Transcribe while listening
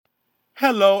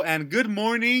Hello and good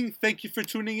morning. Thank you for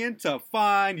tuning in to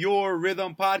Find Your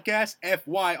Rhythm podcast.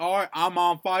 FYR, I'm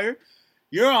on fire.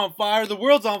 You're on fire. The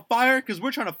world's on fire because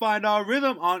we're trying to find our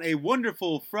rhythm on a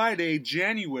wonderful Friday,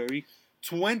 January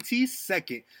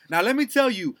 22nd. Now, let me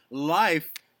tell you, life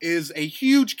is a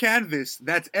huge canvas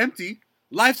that's empty.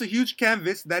 Life's a huge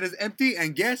canvas that is empty,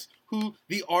 and guess who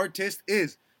the artist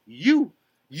is? You.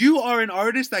 You are an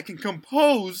artist that can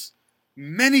compose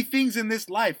many things in this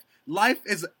life. Life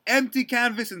is an empty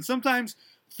canvas, and sometimes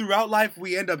throughout life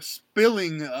we end up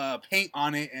spilling paint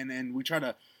on it, and we try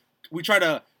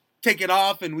to take it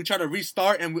off, and we try to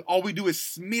restart, and all we do is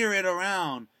smear it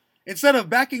around instead of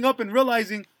backing up and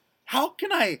realizing, how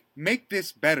can I make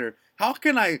this better? How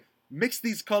can I mix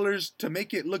these colors to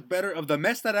make it look better of the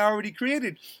mess that I already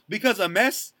created? Because a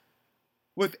mess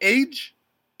with age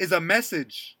is a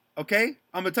message. Okay,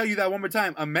 I'm gonna tell you that one more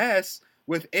time. A mess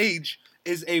with age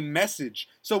is a message.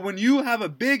 So when you have a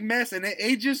big mess and it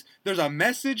ages, there's a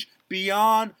message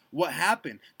beyond what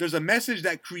happened. There's a message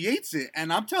that creates it.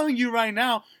 And I'm telling you right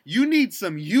now, you need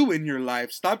some you in your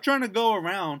life. Stop trying to go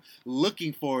around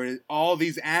looking for it, all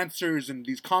these answers and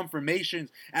these confirmations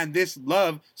and this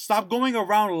love. Stop going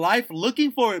around life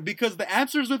looking for it, because the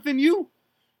answer is within you.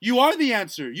 You are the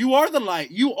answer. You are the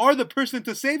light. You are the person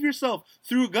to save yourself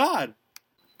through God.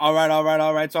 All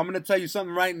right. So I'm going to tell you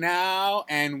something right now,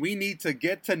 and we need to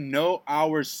get to know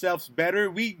ourselves better.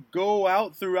 We go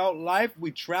out throughout life, we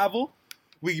travel,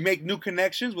 we make new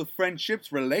connections with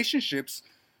friendships, relationships,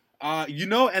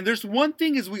 and there's one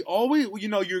thing is we always,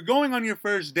 you're going on your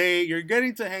first date, you're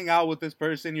getting to hang out with this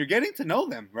person, you're getting to know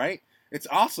them, right? It's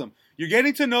awesome. You're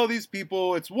getting to know these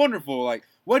people. It's wonderful. Like,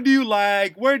 what do you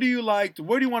like? Where do you like?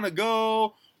 Where do you want to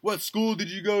go? What school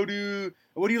did you go to?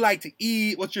 What do you like to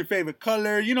eat? What's your favorite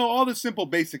color? All the simple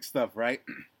basic stuff, right?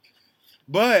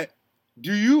 But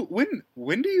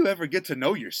when do you ever get to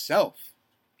know yourself?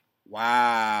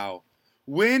 Wow.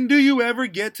 When do you ever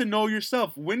get to know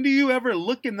yourself? When do you ever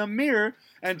look in the mirror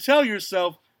and tell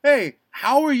yourself, hey,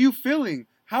 how are you feeling?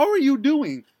 How are you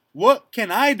doing? What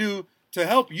can I do to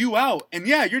help you out? And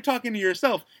yeah, you're talking to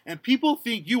yourself, and people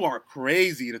think you are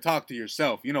crazy to talk to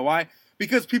yourself. You know why?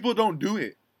 Because people don't do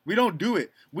it. We don't do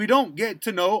it. We don't get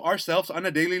to know ourselves on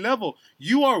a daily level.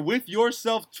 You are with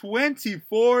yourself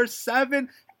 24/7,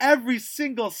 every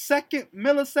single second,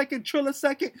 millisecond,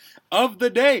 trillisecond of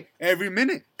the day, every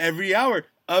minute, every hour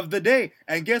of the day.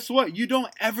 And guess what? You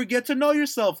don't ever get to know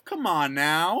yourself. Come on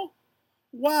now.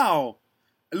 Wow.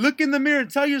 Look in the mirror and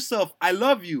tell yourself, I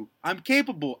love you. I'm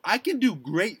capable. I can do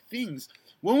great things.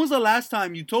 When was the last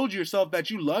time you told yourself that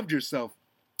you loved yourself?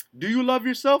 Do you love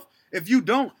yourself? If you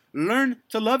don't, learn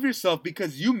to love yourself,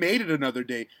 because you made it another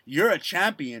day. You're a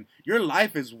champion. Your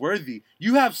life is worthy.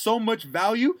 You have so much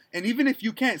value, and even if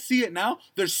you can't see it now,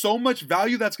 there's so much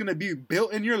value that's going to be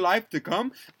built in your life to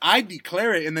come. I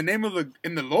declare it in the name of the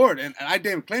Lord, and I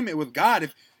damn claim it with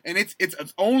God.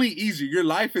 It's only easier. Your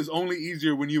life is only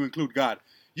easier when you include God.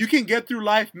 You can get through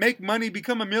life, make money,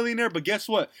 become a millionaire, but guess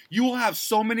what? You will have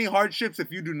so many hardships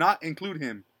if you do not include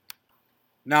Him.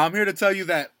 Now, I'm here to tell you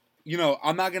that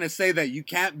I'm not going to say that you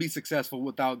can't be successful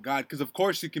without God, because of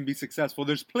course you can be successful.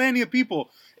 There's plenty of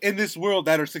people in this world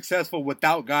that are successful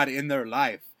without God in their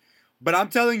life. But I'm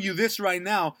telling you this right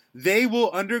now, they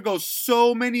will undergo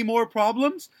so many more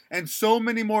problems and so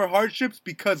many more hardships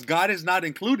because God is not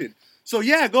included. So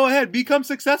yeah, go ahead, become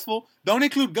successful. Don't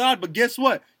include God, but guess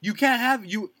what? You can't have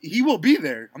He will be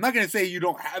there. I'm not going to say you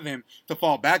don't have Him to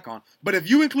fall back on. But if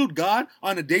you include God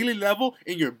on a daily level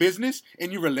in your business,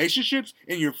 in your relationships,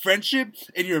 in your friendship,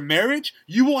 in your marriage,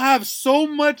 you will have so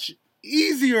much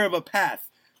easier of a path,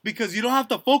 because you don't have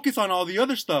to focus on all the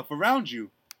other stuff around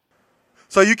you.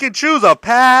 So you can choose a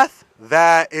path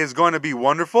that is going to be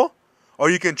wonderful, or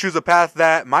you can choose a path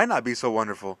that might not be so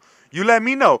wonderful. You let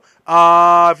me know.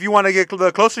 If you want to get,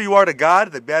 the closer you are to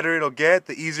God, the better it'll get,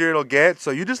 the easier it'll get.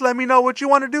 So you just let me know what you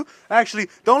want to do. Actually,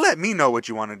 don't let me know what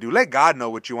you want to do. Let God know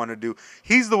what you want to do.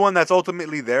 He's the one that's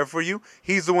ultimately there for you.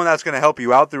 He's the one that's going to help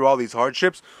you out through all these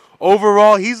hardships.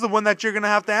 Overall, He's the one that you're going to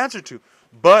have to answer to.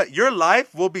 But your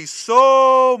life will be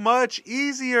so much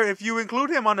easier if you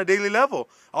include Him on a daily level.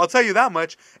 I'll tell you that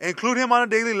much. Include Him on a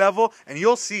daily level, and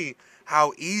you'll see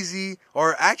how easy,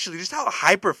 or actually just how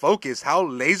hyper-focused, how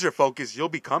laser-focused you'll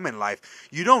become in life.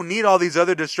 You don't need all these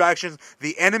other distractions.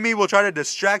 The enemy will try to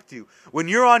distract you. When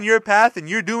you're on your path and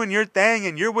you're doing your thing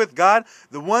and you're with God,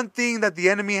 the one thing that the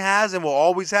enemy has and will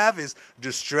always have is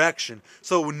distraction.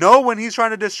 So know when he's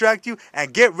trying to distract you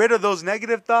and get rid of those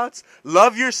negative thoughts.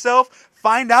 Love yourself.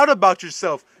 Find out about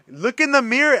yourself. Look in the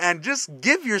mirror and just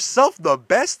give yourself the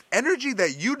best energy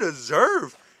that you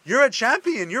deserve. You're a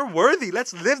champion. You're worthy.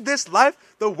 Let's live this life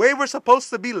the way we're supposed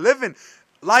to be living.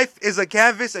 Life is a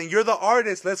canvas and you're the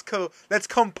artist. Let's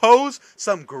compose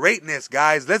some greatness,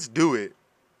 guys. Let's do it.